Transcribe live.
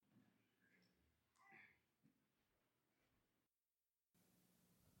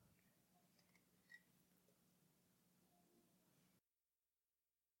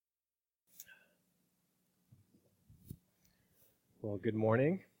Well, good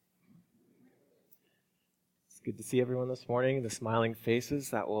morning. It's good to see everyone this morning. The smiling faces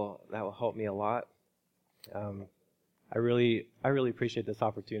that will help me a lot. I really appreciate this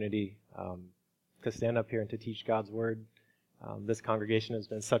opportunity to stand up here and to teach God's word. This congregation has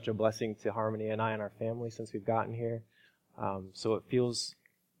been such a blessing to Harmony and I and our family since we've gotten here. So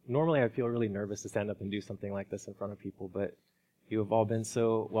normally I feel really nervous to stand up and do something like this in front of people, but you have all been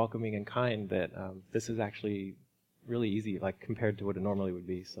so welcoming and kind that this is actually really easy, like compared to what it normally would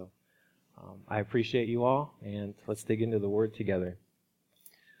be. So I appreciate you all, and let's dig into the word together.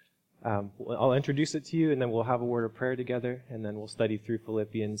 I'll introduce it to you, and then we'll have a word of prayer together, and then we'll study through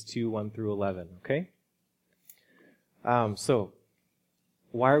Philippians 2, 1 through 11, okay? So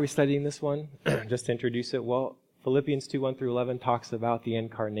why are we studying this one? Just to introduce it, well, Philippians 2, 1 through 11 talks about the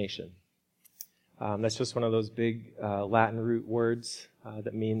incarnation. That's just one of those big Latin root words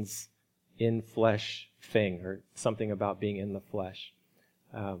that means in flesh thing, or something about being in the flesh.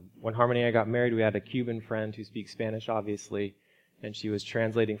 When Harmony and I got married, we had a Cuban friend who speaks Spanish, obviously, and she was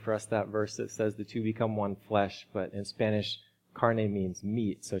translating for us that verse that says the two become one flesh, but in Spanish, carne means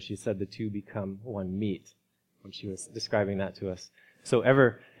meat, so she said the two become one meat when she was describing that to us. So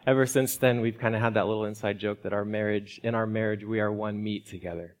ever since then, we've kind of had that little inside joke that in our marriage, we are one meat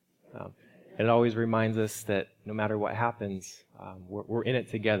together. It always reminds us that no matter what happens, we're in it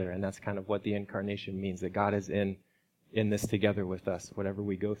together, and that's kind of what the incarnation means, that God is in this together with us, whatever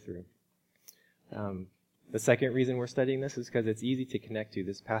we go through. The second reason we're studying this is because it's easy to connect to.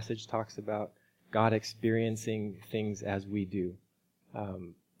 This passage talks about God experiencing things as we do,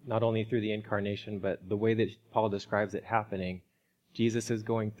 not only through the incarnation, but the way that Paul describes it happening. Jesus is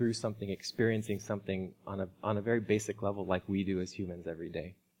going through something, experiencing something on a very basic level like we do as humans every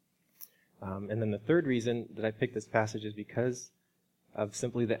day. And then the third reason that I picked this passage is because of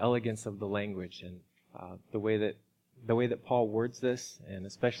simply the elegance of the language and the way that Paul words this, and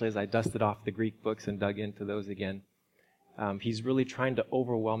especially as I dusted off the Greek books and dug into those again, he's really trying to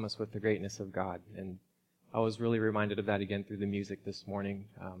overwhelm us with the greatness of God. And I was really reminded of that again through the music this morning,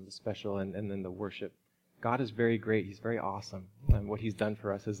 the special and then the worship. God is very great. He's very awesome. And what he's done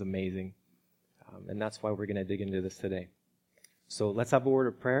for us is amazing. And that's why we're going to dig into this today. So let's have a word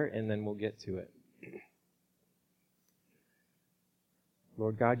of prayer, and then we'll get to it.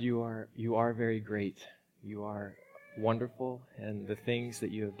 Lord God, you are very great. You are wonderful, and the things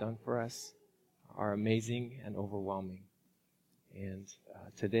that you have done for us are amazing and overwhelming. And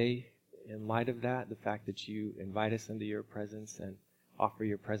today, in light of that, the fact that you invite us into your presence and offer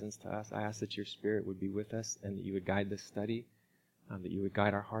your presence to us, I ask that your Spirit would be with us and that you would guide this study, that you would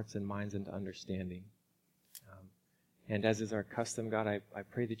guide our hearts and minds into understanding. And as is our custom, God, I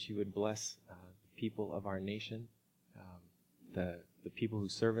pray that you would bless the people of our nation, the people who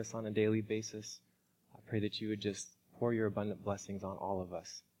serve us on a daily basis. I pray that you would just pour your abundant blessings on all of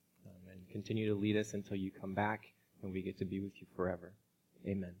us and continue to lead us until you come back and we get to be with you forever.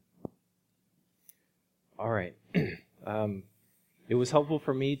 Amen. All right. It was helpful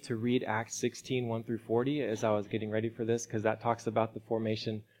for me to read Acts 16, 1 through 40 as I was getting ready for this, because that talks about the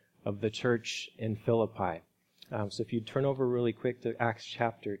formation of the church in Philippi. So if you turn over really quick to Acts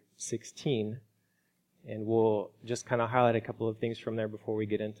chapter 16, and we'll just kind of highlight a couple of things from there before we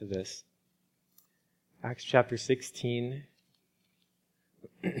get into this. Acts chapter 16.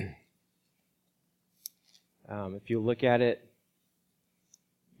 If you look at it,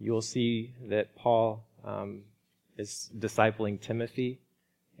 you'll see that Paul is discipling Timothy,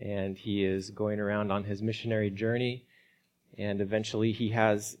 and he is going around on his missionary journey. And eventually he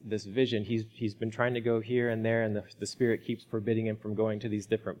has this vision. He's been trying to go here and there, and the Spirit keeps forbidding him from going to these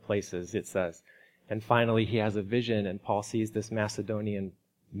different places, it says. And finally he has a vision, and Paul sees this Macedonian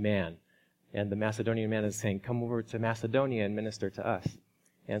man. And the Macedonian man is saying, come over to Macedonia and minister to us.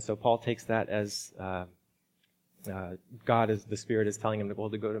 And so Paul takes that as the Spirit is telling him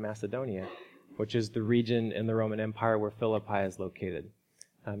to go to Macedonia, which is the region in the Roman Empire where Philippi is located.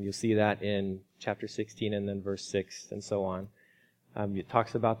 You'll see that in chapter 16 and then verse 6 and so on. It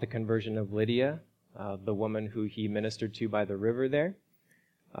talks about the conversion of Lydia, the woman who he ministered to by the river there.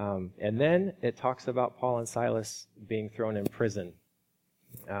 And then it talks about Paul and Silas being thrown in prison.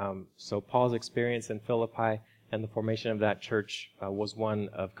 So Paul's experience in Philippi and the formation of that church was one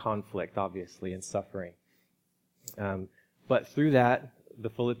of conflict, obviously, and suffering. But through that, the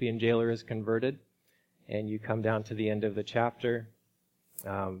Philippian jailer is converted, and you come down to the end of the chapter.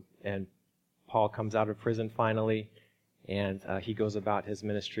 And Paul comes out of prison finally, and he goes about his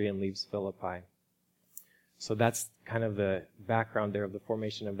ministry and leaves Philippi. So that's kind of the background there of the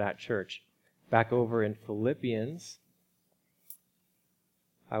formation of that church. Back over in Philippians,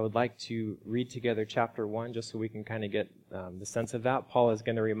 I would like to read together chapter 1 just so we can kind of get the sense of that. Paul is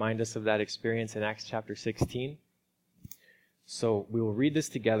going to remind us of that experience in Acts chapter 16. So we will read this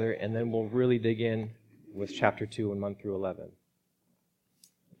together, and then we'll really dig in with chapter 2 and 1 through 11.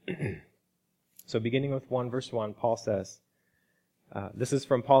 So beginning with 1, verse 1, Paul says, this is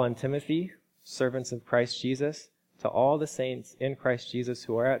from Paul and Timothy, servants of Christ Jesus, to all the saints in Christ Jesus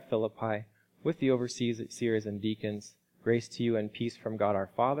who are at Philippi, with the overseers and deacons, grace to you and peace from God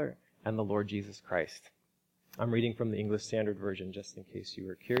our Father and the Lord Jesus Christ. I'm reading from the English Standard Version, just in case you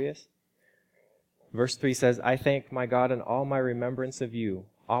were curious. Verse 3 says, I thank my God in all my remembrance of you,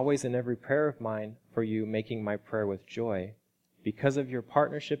 always in every prayer of mine for you, making my prayer with joy, because of your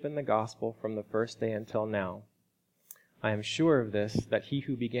partnership in the gospel from the first day until now. I am sure of this, that he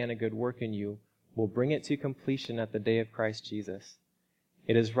who began a good work in you will bring it to completion at the day of Christ Jesus.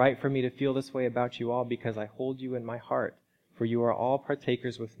 It is right for me to feel this way about you all because I hold you in my heart, for you are all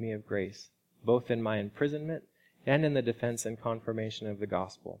partakers with me of grace, both in my imprisonment and in the defense and confirmation of the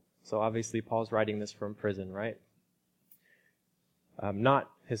gospel. So obviously Paul's writing this from prison, right? Not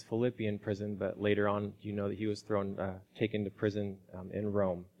his Philippian prison, but later on you know that he was taken to prison in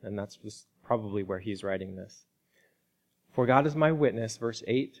Rome, and that's just probably where he's writing this. For God is my witness, verse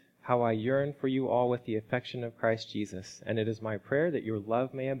 8, how I yearn for you all with the affection of Christ Jesus, and it is my prayer that your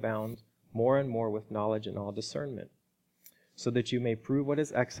love may abound more and more with knowledge and all discernment, so that you may prove what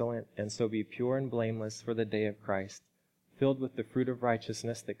is excellent, and so be pure and blameless for the day of Christ, filled with the fruit of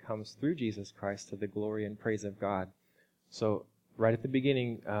righteousness that comes through Jesus Christ to the glory and praise of God. So right at the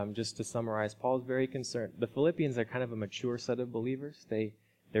beginning, just to summarize, Paul is very concerned. The Philippians are kind of a mature set of believers.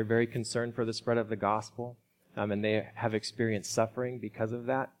 They're very concerned for the spread of the gospel, and they have experienced suffering because of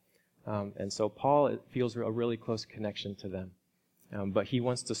that. And so Paul feels a really close connection to them. But he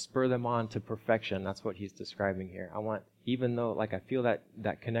wants to spur them on to perfection. That's what he's describing here. Even though I feel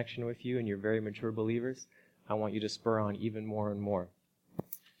that connection with you and you're very mature believers, I want you to spur on even more and more.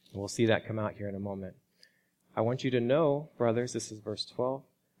 And we'll see that come out here in a moment. I want you to know, brothers, this is verse 12,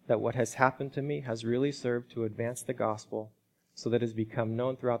 that what has happened to me has really served to advance the gospel, so that it has become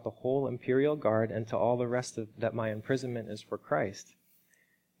known throughout the whole imperial guard and to all the rest that my imprisonment is for Christ.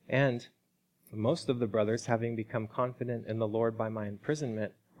 And most of the brothers, having become confident in the Lord by my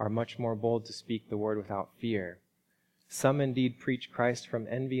imprisonment, are much more bold to speak the word without fear. Some indeed preach Christ from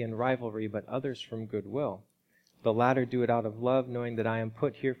envy and rivalry, but others from goodwill. The latter do it out of love, knowing that I am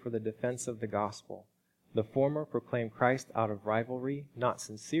put here for the defense of the gospel. The former proclaim Christ out of rivalry, not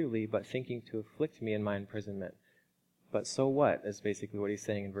sincerely, but thinking to afflict me in my imprisonment. But so what, is basically what he's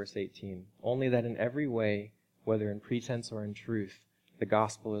saying in verse 18. Only that in every way, whether in pretense or in truth, the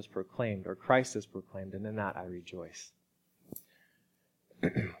gospel is proclaimed, or Christ is proclaimed, and in that I rejoice.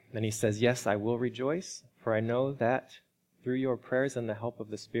 Then he says, yes, I will rejoice, for I know that through your prayers and the help of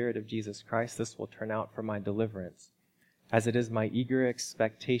the Spirit of Jesus Christ, this will turn out for my deliverance. As it is my eager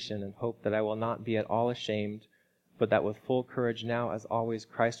expectation and hope that I will not be at all ashamed, but that with full courage now, as always,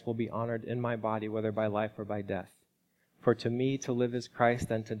 Christ will be honored in my body, whether by life or by death. For to me to live is Christ,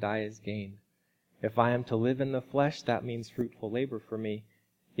 and to die is gain. If I am to live in the flesh, that means fruitful labor for me,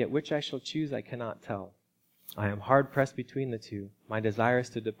 yet which I shall choose I cannot tell. I am hard pressed between the two. My desire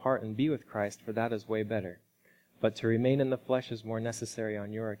is to depart and be with Christ, for that is way better. But to remain in the flesh is more necessary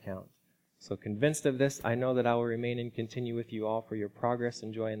on your account. So convinced of this, I know that I will remain and continue with you all for your progress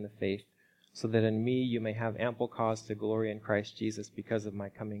and joy in the faith, so that in me you may have ample cause to glory in Christ Jesus because of my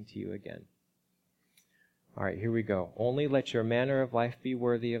coming to you again. All right, here we go. Only let your manner of life be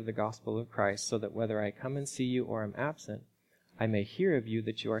worthy of the gospel of Christ, so that whether I come and see you or am absent, I may hear of you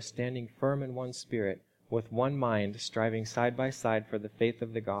that you are standing firm in one spirit, with one mind, striving side by side for the faith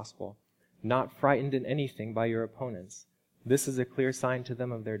of the gospel, not frightened in anything by your opponents. This is a clear sign to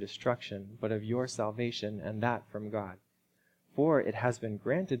them of their destruction, but of your salvation, and that from God. For it has been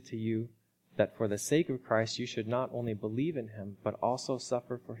granted to you that for the sake of Christ you should not only believe in him, but also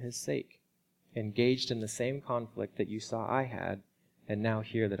suffer for his sake, engaged in the same conflict that you saw I had, and now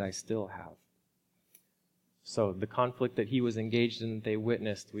hear that I still have. So the conflict that he was engaged in, they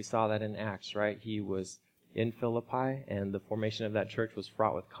witnessed, we saw that in Acts, right? He was in Philippi, and the formation of that church was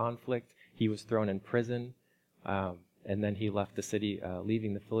fraught with conflict. He was thrown in prison, and then he left the city,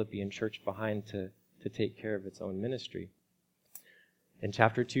 leaving the Philippian church behind to take care of its own ministry. In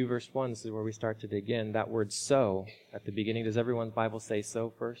chapter 2, verse 1, this is where we start to dig in. That word so, at the beginning, does everyone's Bible say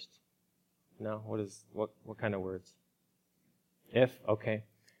so first? No? What kind of words? If? Okay.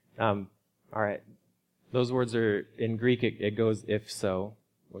 All right. Those words are, in Greek, it goes if so,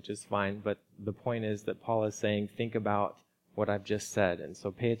 which is fine, but the point is that Paul is saying, think about what I've just said. And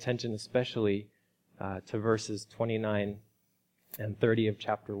so pay attention especially to verses 29 and 30 of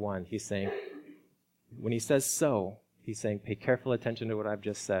chapter 1, he's saying, when he says so, he's saying pay careful attention to what I've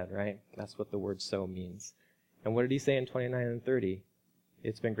just said, right? That's what the word so means. And what did he say in 29 and 30?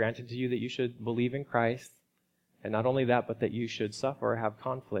 It's been granted to you that you should believe in Christ, and not only that, but that you should suffer or have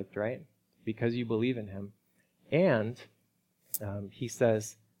conflict, right? Because you believe in him. And he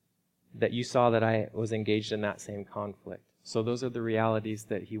says that you saw that I was engaged in that same conflict. So those are the realities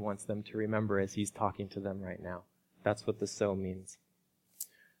that he wants them to remember as he's talking to them right now. That's what the so means.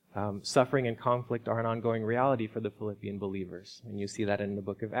 Suffering and conflict are an ongoing reality for the Philippian believers, and you see that in the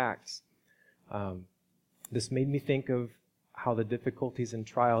book of Acts. This made me think of how the difficulties and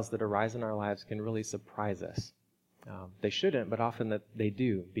trials that arise in our lives can really surprise us. They shouldn't, but often that they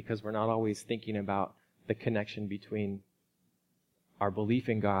do, because we're not always thinking about the connection between our belief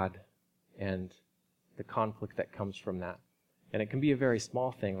in God and the conflict that comes from that. And it can be a very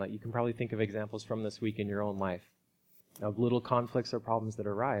small thing. Like, you can probably think of examples from this week in your own life of little conflicts or problems that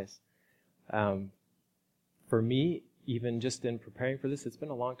arise. For me, even just in preparing for this, it's been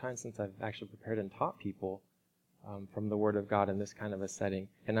a long time since I've actually prepared and taught people from the Word of God in this kind of a setting.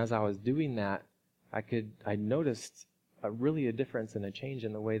 And as I was doing that, I noticed really a difference and a change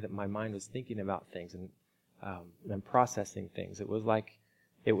in the way that my mind was thinking about things and processing things. It was like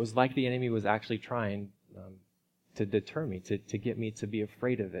the enemy was actually trying to deter me, to get me to be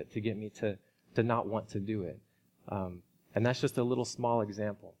afraid of it, to get me to not want to do it. And that's just a little small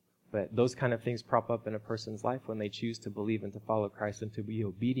example. But those kind of things prop up in a person's life when they choose to believe and to follow Christ and to be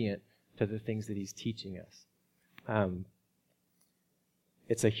obedient to the things that he's teaching us.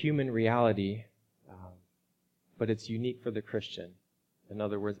 It's a human reality, but it's unique for the Christian. In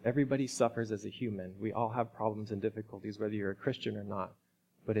other words, everybody suffers as a human. We all have problems and difficulties, whether you're a Christian or not.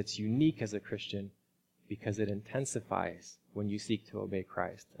 But it's unique as a Christian because it intensifies when you seek to obey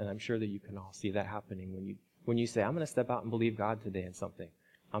Christ. And I'm sure that you can all see that happening when you say, I'm going to step out and believe God today in something.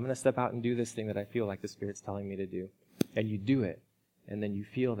 I'm going to step out and do this thing that I feel like the Spirit's telling me to do. And you do it. And then you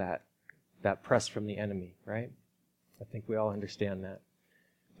feel that press from the enemy, right? I think we all understand that.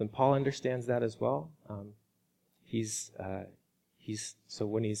 And Paul understands that as well. So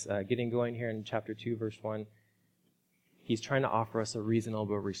when he's getting going here in chapter 2, verse 1, he's trying to offer us a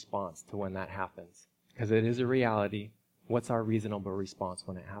reasonable response to when that happens. Because it is a reality. What's our reasonable response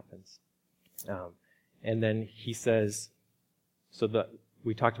when it happens? And then he says,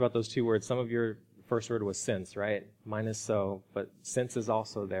 we talked about those two words. Some of your first word was since, right? Mine is so, but since is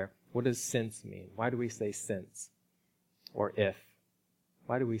also there. What does since mean? Why do we say since? Or if?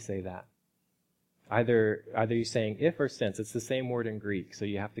 Why do we say that? Either you're saying if or since. It's the same word in Greek, so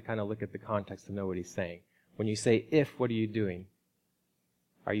you have to kind of look at the context to know what he's saying. When you say if, what are you doing?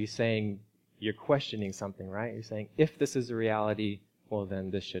 Are you saying you're questioning something, right? You're saying if this is a reality, well,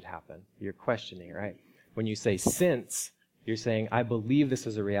 then this should happen. You're questioning, right? When you say since, you're saying I believe this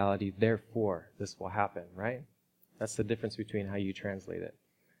is a reality, therefore this will happen, right? That's the difference between how you translate it.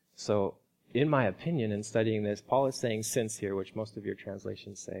 So, in my opinion, in studying this, Paul is saying since here, which most of your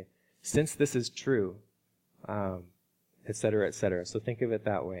translations say. Since this is true, et cetera, et cetera. So think of it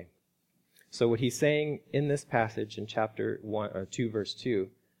that way. So what he's saying in this passage in chapter 2, verse 2,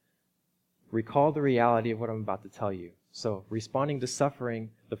 recall the reality of what I'm about to tell you. So responding to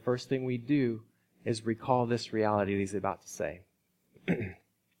suffering, the first thing we do is recall this reality that he's about to say.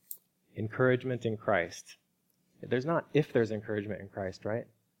 Encouragement in Christ. There's not if there's encouragement in Christ, right?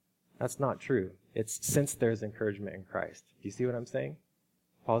 That's not true. It's since there's encouragement in Christ. Do you see what I'm saying?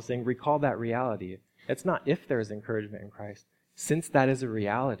 Paul is saying, recall that reality. It's not if there's encouragement in Christ. Since that is a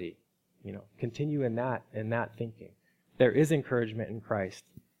reality, continue in that thinking. There is encouragement in Christ.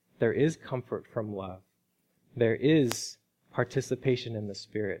 There is comfort from love. There is participation in the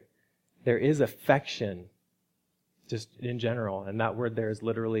Spirit. There is affection, just in general. And that word there is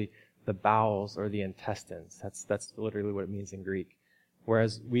literally the bowels or the intestines. That's literally what it means in Greek.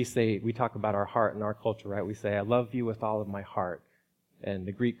 Whereas we talk about our heart in our culture, right? We say, I love you with all of my heart. And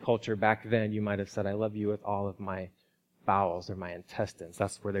the Greek culture back then, you might have said, I love you with all of my bowels or my intestines.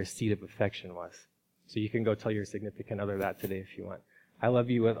 That's where their seat of affection was. So you can go tell your significant other that today if you want. I love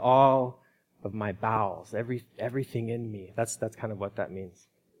you with all of my bowels, everything in me. That's kind of what that means.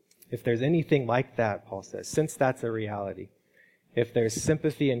 If there's anything like that, Paul says, since that's a reality, if there's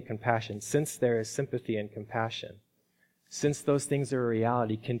sympathy and compassion, since there is sympathy and compassion, since those things are a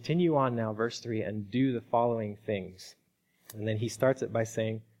reality, continue on now, verse 3, and do the following things. And then he starts it by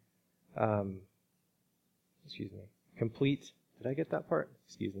saying, complete. Did I get that part?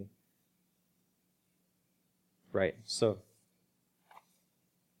 Excuse me. Right, so.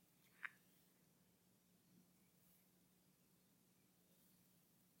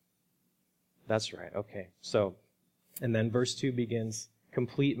 That's right, okay. So, And then verse 2 begins,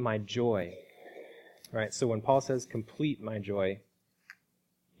 complete my joy. Right? So when Paul says complete my joy,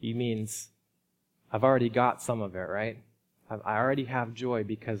 he means I've already got some of it, right? I already have joy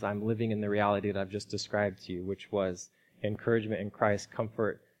because I'm living in the reality that I've just described to you, which was encouragement in Christ,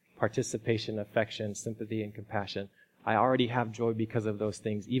 comfort, participation, affection, sympathy, and compassion. I already have joy because of those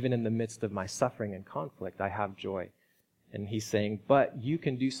things. Even in the midst of my suffering and conflict, I have joy. And he's saying, but you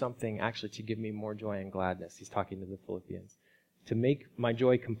can do something actually to give me more joy and gladness. He's talking to the Philippians. To make my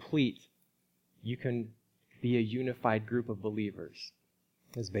joy complete, you can be a unified group of believers,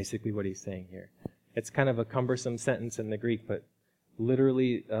 is basically what he's saying here. It's kind of a cumbersome sentence in the Greek, but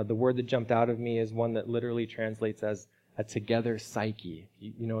literally the word that jumped out of me is one that literally translates as a together psyche.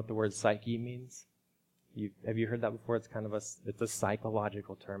 You know what the word psyche means? Have you heard that before? It's kind of it's a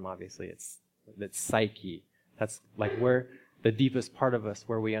psychological term, obviously. It's psyche. That's like where the deepest part of us,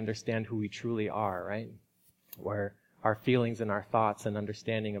 where we understand who we truly are, right? Where our feelings and our thoughts and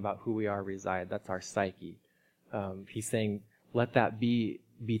understanding about who we are reside. That's our psyche. He's saying, let that be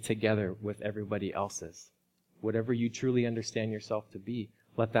together with everybody else's. Whatever you truly understand yourself to be,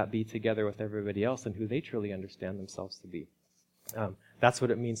 let that be together with everybody else and who they truly understand themselves to be. That's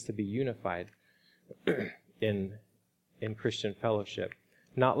what it means to be unified in Christian fellowship.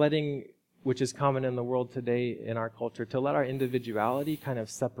 Not letting, which is common in the world today in our culture, to let our individuality kind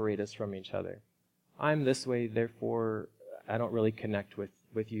of separate us from each other. I'm this way, therefore I don't really connect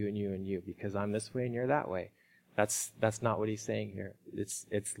with you and you and you because I'm this way and you're that way. That's not what he's saying here. It's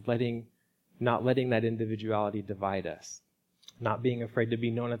not letting that individuality divide us. Not being afraid to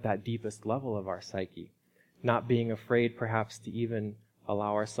be known at that deepest level of our psyche. Not being afraid perhaps to even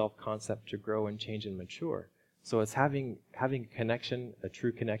allow our self-concept to grow and change and mature. So it's having connection, a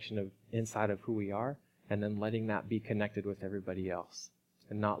true connection of inside of who we are, and then letting that be connected with everybody else.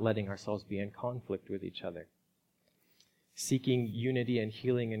 And not letting ourselves be in conflict with each other. Seeking unity and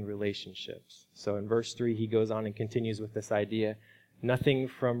healing in relationships. So in verse 3, he goes on and continues with this idea, nothing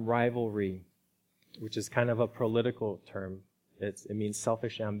from rivalry, which is kind of a political term. It means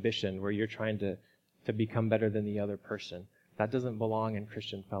selfish ambition, where you're trying to become better than the other person. That doesn't belong in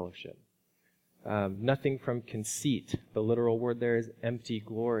Christian fellowship. Nothing from conceit. The literal word there is empty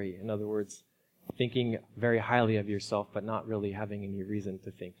glory. In other words, thinking very highly of yourself, but not really having any reason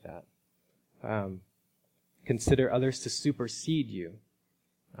to think that. Consider others to supersede you.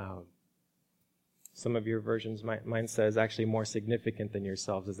 Some of your versions, mine says actually more significant than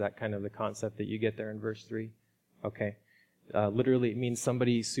yourselves. Is that kind of the concept that you get there in verse 3? Okay. Literally, it means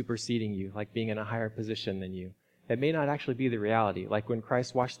somebody superseding you, like being in a higher position than you. It may not actually be the reality. Like when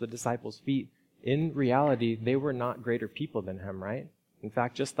Christ washed the disciples' feet, in reality, they were not greater people than him, right? In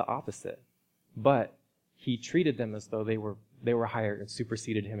fact, just the opposite. But he treated them as though they were higher and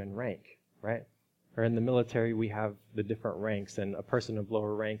superseded him in rank, right? Or in the military, we have the different ranks, and a person of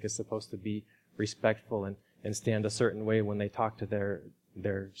lower rank is supposed to be respectful and stand a certain way when they talk to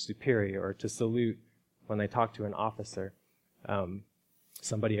their superior, or to salute when they talk to an officer.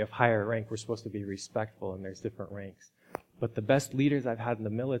 Somebody of higher rank, we're supposed to be respectful, and there's different ranks. But the best leaders I've had in the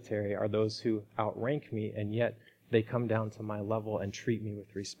military are those who outrank me, and yet they come down to my level and treat me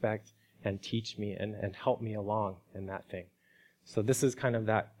with respect and teach me and help me along in that thing. So this is kind of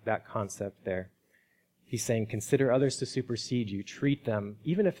that concept there. He's saying, consider others to supersede you. Treat them,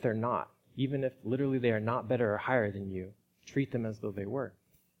 even if they're not, even if literally they are not better or higher than you, treat them as though they were.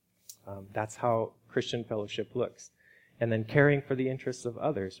 That's how Christian fellowship looks. And then caring for the interests of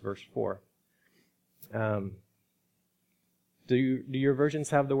others, verse 4. Do your versions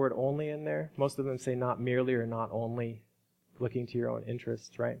have the word only in there? Most of them say not merely or not only, looking to your own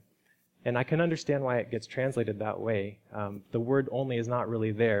interests, right? And I can understand why it gets translated that way. The word only is not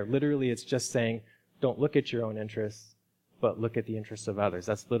really there. Literally, it's just saying, don't look at your own interests, but look at the interests of others.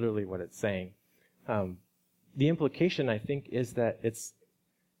 That's literally what it's saying. The implication, I think, is that it's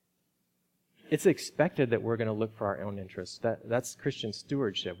expected that we're going to look for our own interests. That's Christian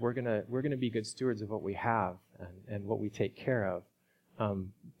stewardship. We're going to be good stewards of what we have and what we take care of.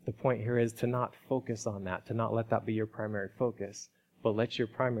 The point here is to not focus on that, to not let that be your primary focus, but let your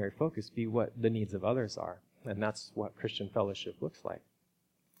primary focus be what the needs of others are. And that's what Christian fellowship looks like.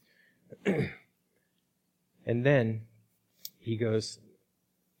 And then he goes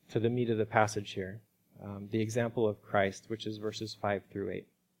to the meat of the passage here, the example of Christ, which is verses 5 through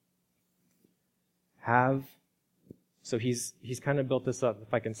 8. So he's kind of built this up,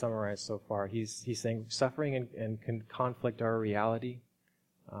 if I can summarize so far. He's saying suffering and conflict are a reality,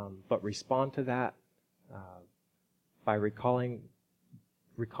 but respond to that by recalling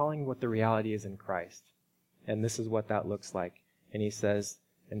what the reality is in Christ. And this is what that looks like. And he says,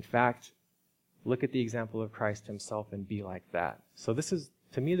 in fact, look at the example of Christ himself and be like that. So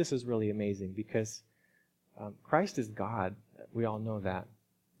to me, this is really amazing because Christ is God. We all know that.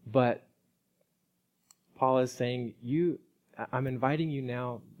 But Paul is saying, I'm inviting you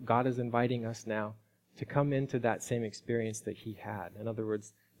now, God is inviting us now to come into that same experience that he had. In other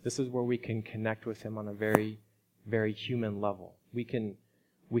words, this is where we can connect with him on a very, very human level. We can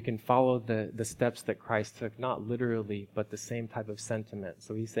follow the steps that Christ took, not literally, but the same type of sentiment.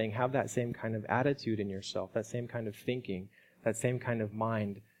 So he's saying, have that same kind of attitude in yourself, that same kind of thinking, that same kind of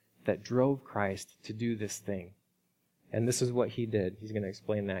mind that drove Christ to do this thing. And this is what he did. He's going to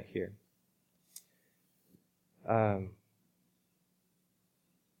explain that here.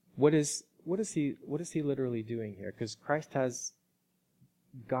 What is he literally doing here? Because Christ has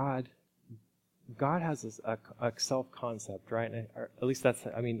God has a self-concept, right? Or at least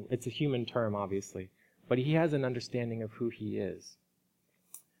it's a human term, obviously. But he has an understanding of who he is.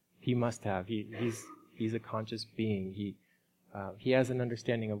 He must have. He's a conscious being. He has an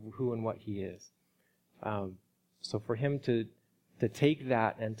understanding of who and what he is. So for him to take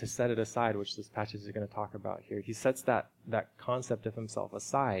that and to set it aside, which this passage is going to talk about here, he sets that concept of himself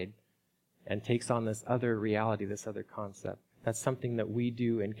aside and takes on this other reality, this other concept. That's something that we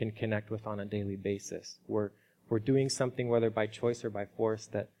do and can connect with on a daily basis. We're doing something, whether by choice or by force,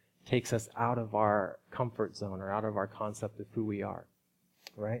 that takes us out of our comfort zone or out of our concept of who we are,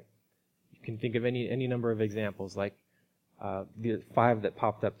 right? You can think of any number of examples, like the 5 that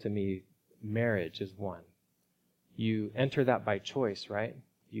popped up to me. Marriage is one. You enter that by choice, right?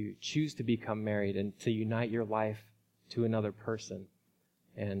 You choose to become married and to unite your life to another person.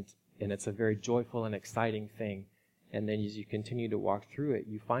 And it's a very joyful and exciting thing. And then as you continue to walk through it,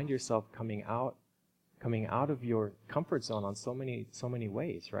 you find yourself coming out of your comfort zone on so many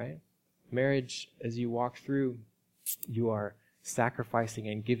ways, right? Marriage, as you walk through, you are sacrificing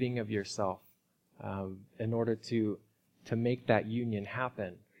and giving of yourself in order to make that union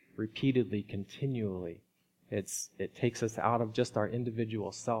happen repeatedly, continually. It takes us out of just our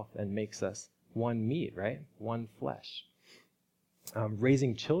individual self and makes us one meat, right? One flesh.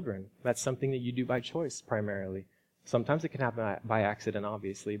 Raising children, that's something that you do by choice primarily. Sometimes it can happen by accident,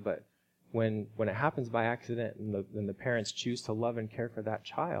 obviously, but when it happens by accident and the parents choose to love and care for that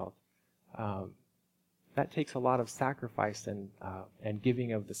child, that takes a lot of sacrifice and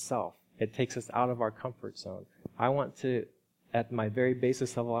giving of the self. It takes us out of our comfort zone. I want to, at my very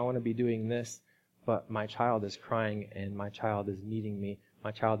basis level, I want to be doing this, but my child is crying and my child is needing me.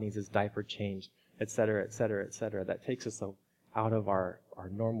 My child needs his diaper changed, et cetera, et cetera, et cetera. That takes us out of our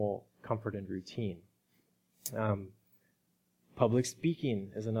normal comfort and routine. Public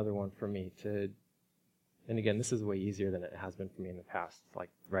speaking is another one for me and again, this is way easier than it has been for me in the past. Like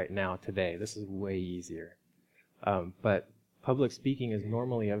right now, today, this is way easier. But public speaking is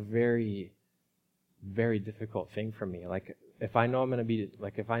normally a very, very difficult thing for me. Like if I know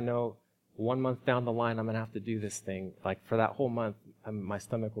if I know 1 month down the line I'm going to have to do this thing, like for that whole month, my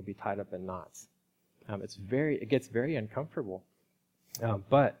stomach will be tied up in knots. It gets very uncomfortable.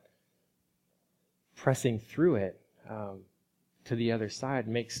 But pressing through it to the other side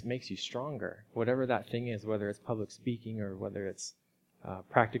makes you stronger. Whatever that thing is, whether it's public speaking or whether it's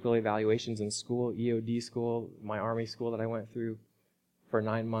practical evaluations in school, EOD school, my Army school that I went through for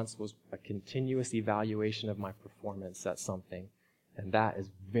 9 months was a continuous evaluation of my performance at something. And that is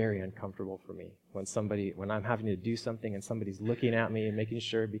very uncomfortable for me. When I'm having to do something and somebody's looking at me and making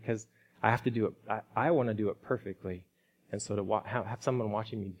sure, because I have to do it, I want to do it perfectly. And so to have someone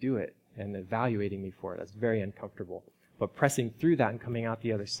watching me do it and evaluating me for it, that's very uncomfortable. But pressing through that and coming out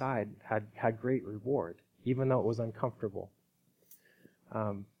the other side had great reward, even though it was uncomfortable.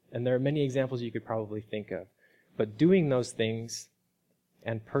 And there are many examples you could probably think of. But doing those things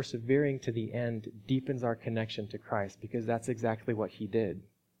and persevering to the end deepens our connection to Christ, because that's exactly what he did.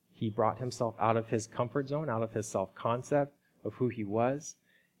 He brought himself out of his comfort zone, out of his self-concept of who he was,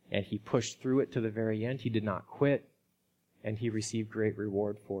 and he pushed through it to the very end. He did not quit, and he received great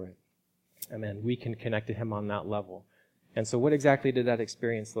reward for it. And then we can connect to him on that level. And so what exactly did that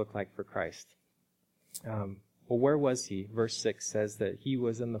experience look like for Christ? Well, where was he? Verse 6 says that he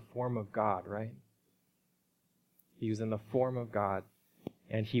was in the form of God, right? He was in the form of God,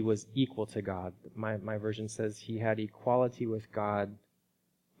 and he was equal to God. My version says he had equality with God,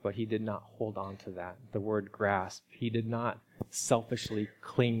 but he did not hold on to that. The word grasp. He did not selfishly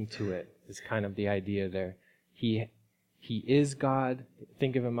cling to it, is kind of the idea there. He is God.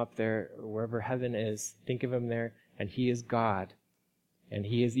 Think of him up there, wherever heaven is. Think of him there, and he is God, and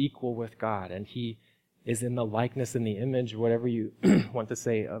he is equal with God, and he is in the likeness and the image, whatever you want to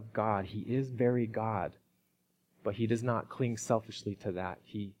say, of God. He is very God, but he does not cling selfishly to that.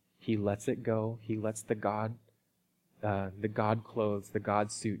 He He lets it go. He lets the God clothes, the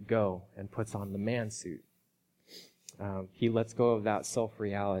God suit go and puts on the man suit. He lets go of that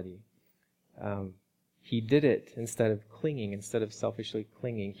self-reality. He did it instead of selfishly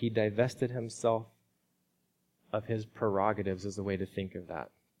clinging. He divested himself of his prerogatives, is a way to think of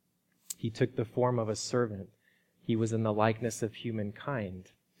that. He took the form of a servant. He was in the likeness of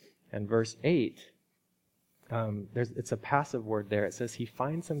humankind. And verse 8, it's a passive word there. It says he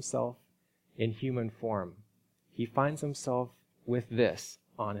finds himself in human form. He finds himself with this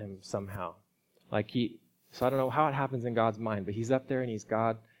on him somehow. So I don't know how it happens in God's mind, but he's up there and he's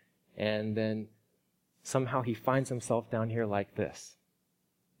God, and then somehow he finds himself down here like this.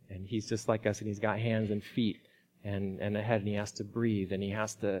 And he's just like us, and he's got hands and feet and a head, and he has to breathe, and he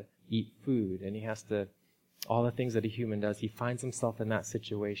has to eat food, and he has to, all the things that a human does. He finds himself in that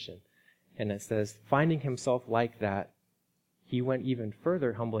situation. And it says, finding himself like that, he went even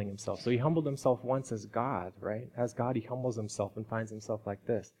further, humbling himself. So he humbled himself once as God, right? As God, he humbles himself and finds himself like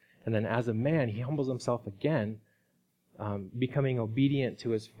this. And then as a man, he humbles himself again, becoming obedient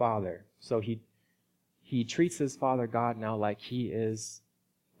to his Father. So he treats his Father God now like he is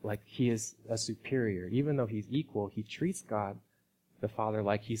a superior. Even though he's equal, he treats God, the Father,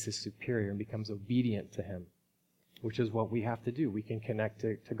 like he's his superior and becomes obedient to him, which is what we have to do. We can connect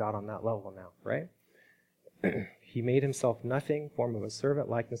to God on that level now, right? He made himself nothing, form of a servant,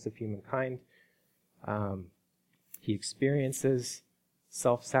 likeness of humankind. He experiences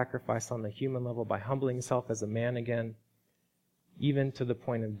self-sacrifice on the human level by humbling himself as a man again, even to the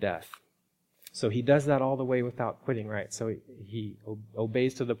point of death. So he does that all the way without quitting, right? So he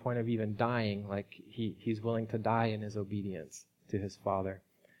obeys to the point of even dying, like he's willing to die in his obedience to his Father.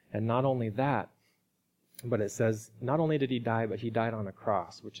 And not only that, but it says, not only did he die, but he died on a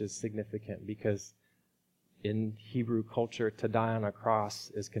cross, which is significant because in Hebrew culture, to die on a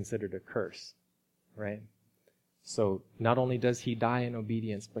cross is considered a curse, right? So not only does he die in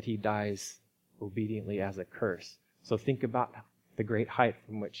obedience, but he dies obediently as a curse. So think about the great height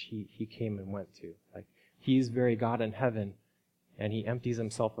from which he came and went to. Like, he's very God in heaven, and he empties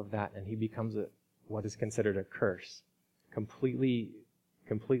himself of that, and he becomes what is considered a curse. Completely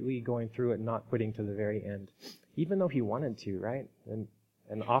going through it, not quitting to the very end. Even though he wanted to, right? And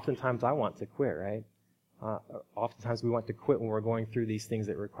oftentimes I want to quit, right? Oftentimes we want to quit when we're going through these things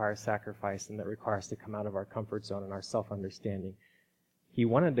that require sacrifice and that require us to come out of our comfort zone and our self-understanding. He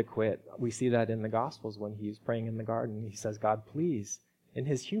wanted to quit. We see that in the Gospels when he's praying in the garden. He says, God, please, in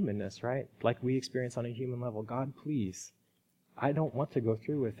his humanness, right? Like we experience on a human level, God, please, I don't want to go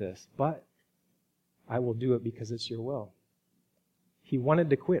through with this, but I will do it because it's your will. He wanted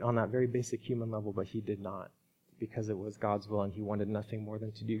to quit on that very basic human level, but he did not, because it was God's will, and he wanted nothing more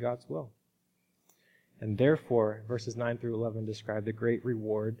than to do God's will. And therefore, verses 9 through 11 describe the great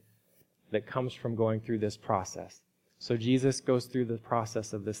reward that comes from going through this process. So Jesus goes through the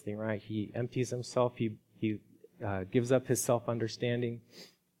process of this thing, right? He empties himself, he gives up his self-understanding,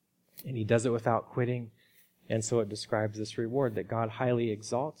 and he does it without quitting. And so it describes this reward that God highly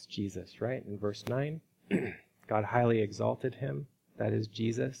exalts Jesus, right? In verse 9, God highly exalted him, that is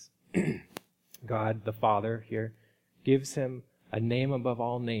Jesus. God, the Father here, gives him a name above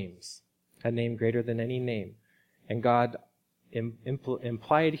all names, a name greater than any name. And God,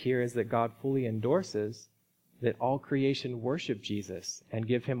 implied here is that God fully endorses that all creation worship Jesus and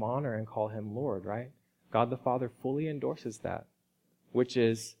give him honor and call him Lord, right? God the Father fully endorses that, which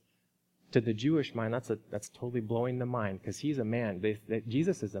is, to the Jewish mind, that's totally blowing the mind, because he's a man.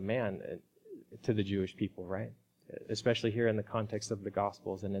 Jesus is a man to the Jewish people, right? Especially here in the context of the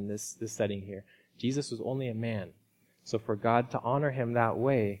Gospels and in this setting here. Jesus was only a man. So for God to honor him that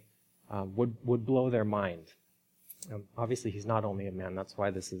way would blow their mind. Obviously, he's not only a man. That's why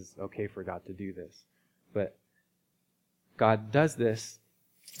this is okay for God to do this. But God does this,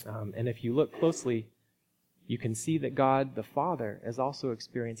 and if you look closely, you can see that God the Father is also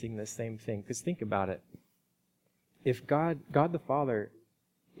experiencing the same thing. Because think about it. If God the Father,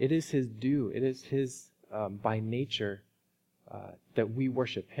 it is his due, it is his by nature that we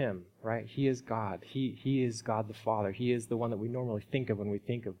worship him, right? He is God. He is God the Father. He is the one that we normally think of when we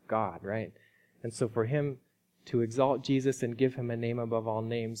think of God, right? And so for him to exalt Jesus and give him a name above all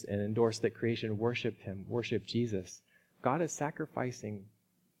names and endorse that creation worship him, worship Jesus, God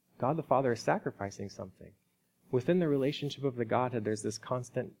the Father is sacrificing something. Within the relationship of the Godhead, there's this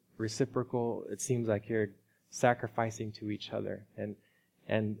constant reciprocal, it seems like here, sacrificing to each other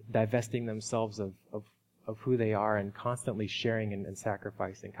and divesting themselves of who they are and constantly sharing and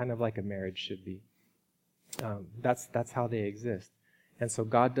sacrificing, kind of like a marriage should be. That's how they exist. And so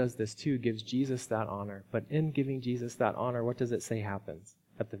God does this too, gives Jesus that honor. But in giving Jesus that honor, what does it say happens?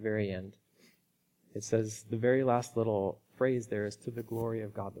 at the very end. It says the very last little phrase there is to the glory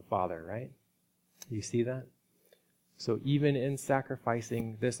of God the Father, right? You see that? So even in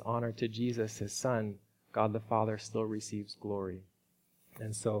sacrificing this honor to Jesus, his Son, God the Father still receives glory.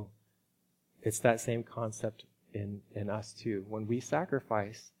 And so it's that same concept in us too. When we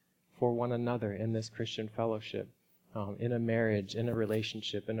sacrifice for one another in this Christian fellowship, in a marriage, in a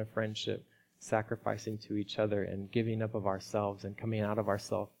relationship, in a friendship, sacrificing to each other and giving up of ourselves and coming out of our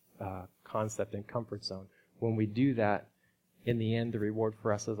self-concept and comfort zone, when we do that, in the end, the reward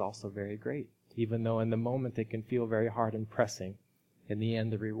for us is also very great. Even though in the moment it can feel very hard and pressing, in the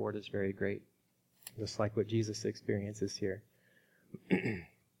end, the reward is very great. Just like what Jesus experiences here.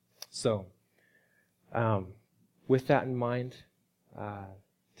 So, with that in mind,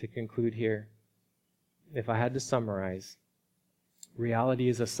 to conclude here, if I had to summarize,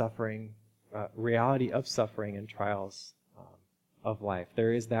 reality of suffering and trials of life.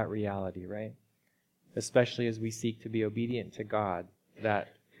 There is that reality, right? Especially as we seek to be obedient to God, that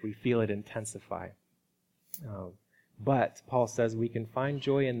we feel it intensify. But Paul says we can find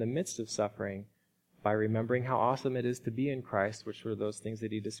joy in the midst of suffering by remembering how awesome it is to be in Christ, which were those things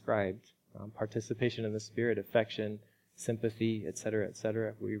that he described. Participation in the Spirit, affection, sympathy, etc.,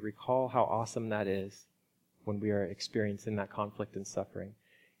 etc. We recall how awesome that is when we are experiencing that conflict and suffering.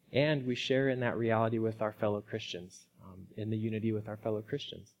 And we share in that reality with our fellow Christians, in the unity with our fellow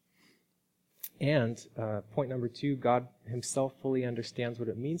Christians. And point number 2, God himself fully understands what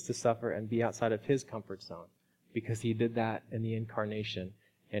it means to suffer and be outside of his comfort zone, because he did that in the incarnation.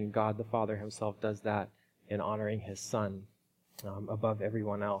 And God the Father himself does that in honoring his Son above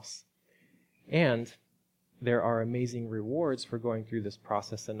everyone else. And there are amazing rewards for going through this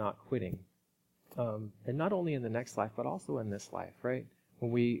process and not quitting. And not only in the next life, but also in this life, right?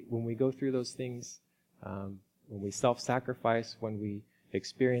 When we go through those things, when we self-sacrifice, when we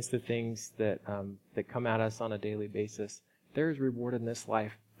experience the things that come at us on a daily basis, there is reward in this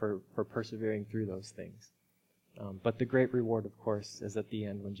life for persevering through those things. But the great reward, of course, is at the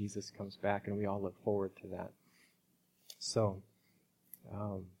end when Jesus comes back, and we all look forward to that. So,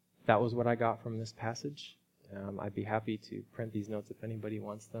 that was what I got from this passage. I'd be happy to print these notes if anybody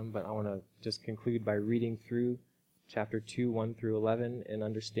wants them, but I want to just conclude by reading through chapter 2, 1 through 11, and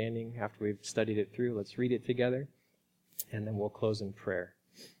understanding after we've studied it through. Let's read it together, and then we'll close in prayer.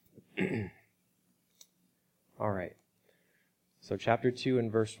 All right. So chapter 2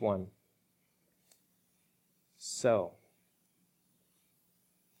 and verse 1. So,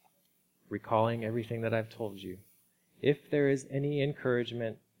 recalling everything that I've told you, if there is any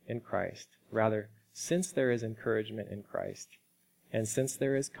encouragement in Christ, rather, since there is encouragement in Christ, and since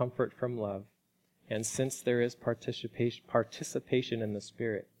there is comfort from love, and since there is participation in the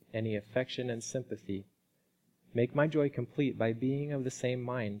Spirit, any affection and sympathy, make my joy complete by being of the same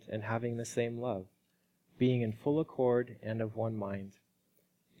mind and having the same love, being in full accord and of one mind.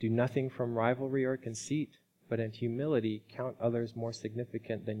 Do nothing from rivalry or conceit, but in humility count others more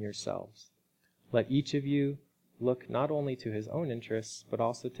significant than yourselves. Let each of you look not only to his own interests, but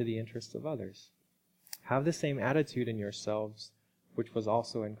also to the interests of others. Have the same attitude in yourselves, which was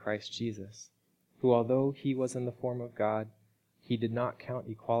also in Christ Jesus, who, although he was in the form of God, he did not count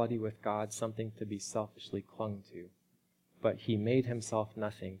equality with God something to be selfishly clung to, but he made himself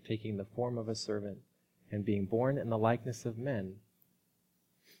nothing, taking the form of a servant, and being born in the likeness of men,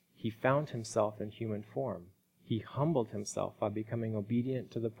 he found himself in human form. He humbled himself by becoming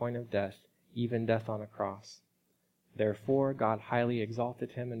obedient to the point of death, even death on a cross. Therefore God highly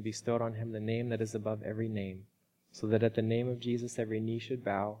exalted him and bestowed on him the name that is above every name, so that at the name of Jesus every knee should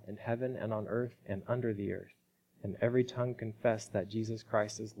bow, in heaven and on earth and under the earth, and every tongue confess that Jesus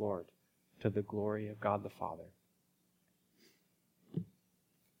Christ is Lord, to the glory of God the Father.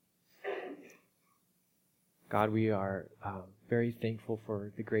 God, we are very thankful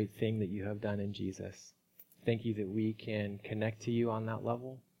for the great thing that you have done in Jesus. Thank you that we can connect to you on that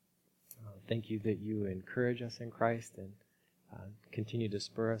level. Thank you that you encourage us in Christ and continue to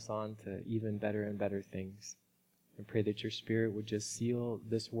spur us on to even better and better things. I pray that your Spirit would just seal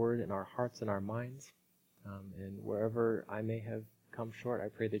this word in our hearts and our minds. And wherever I may have come short, I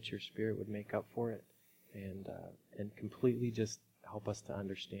pray that your Spirit would make up for it and completely just help us to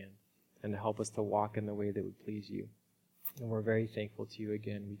understand and to help us to walk in the way that would please you. And we're very thankful to you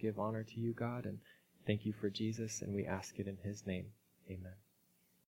again. We give honor to you, God, and thank you for Jesus, and we ask it in his name. Amen.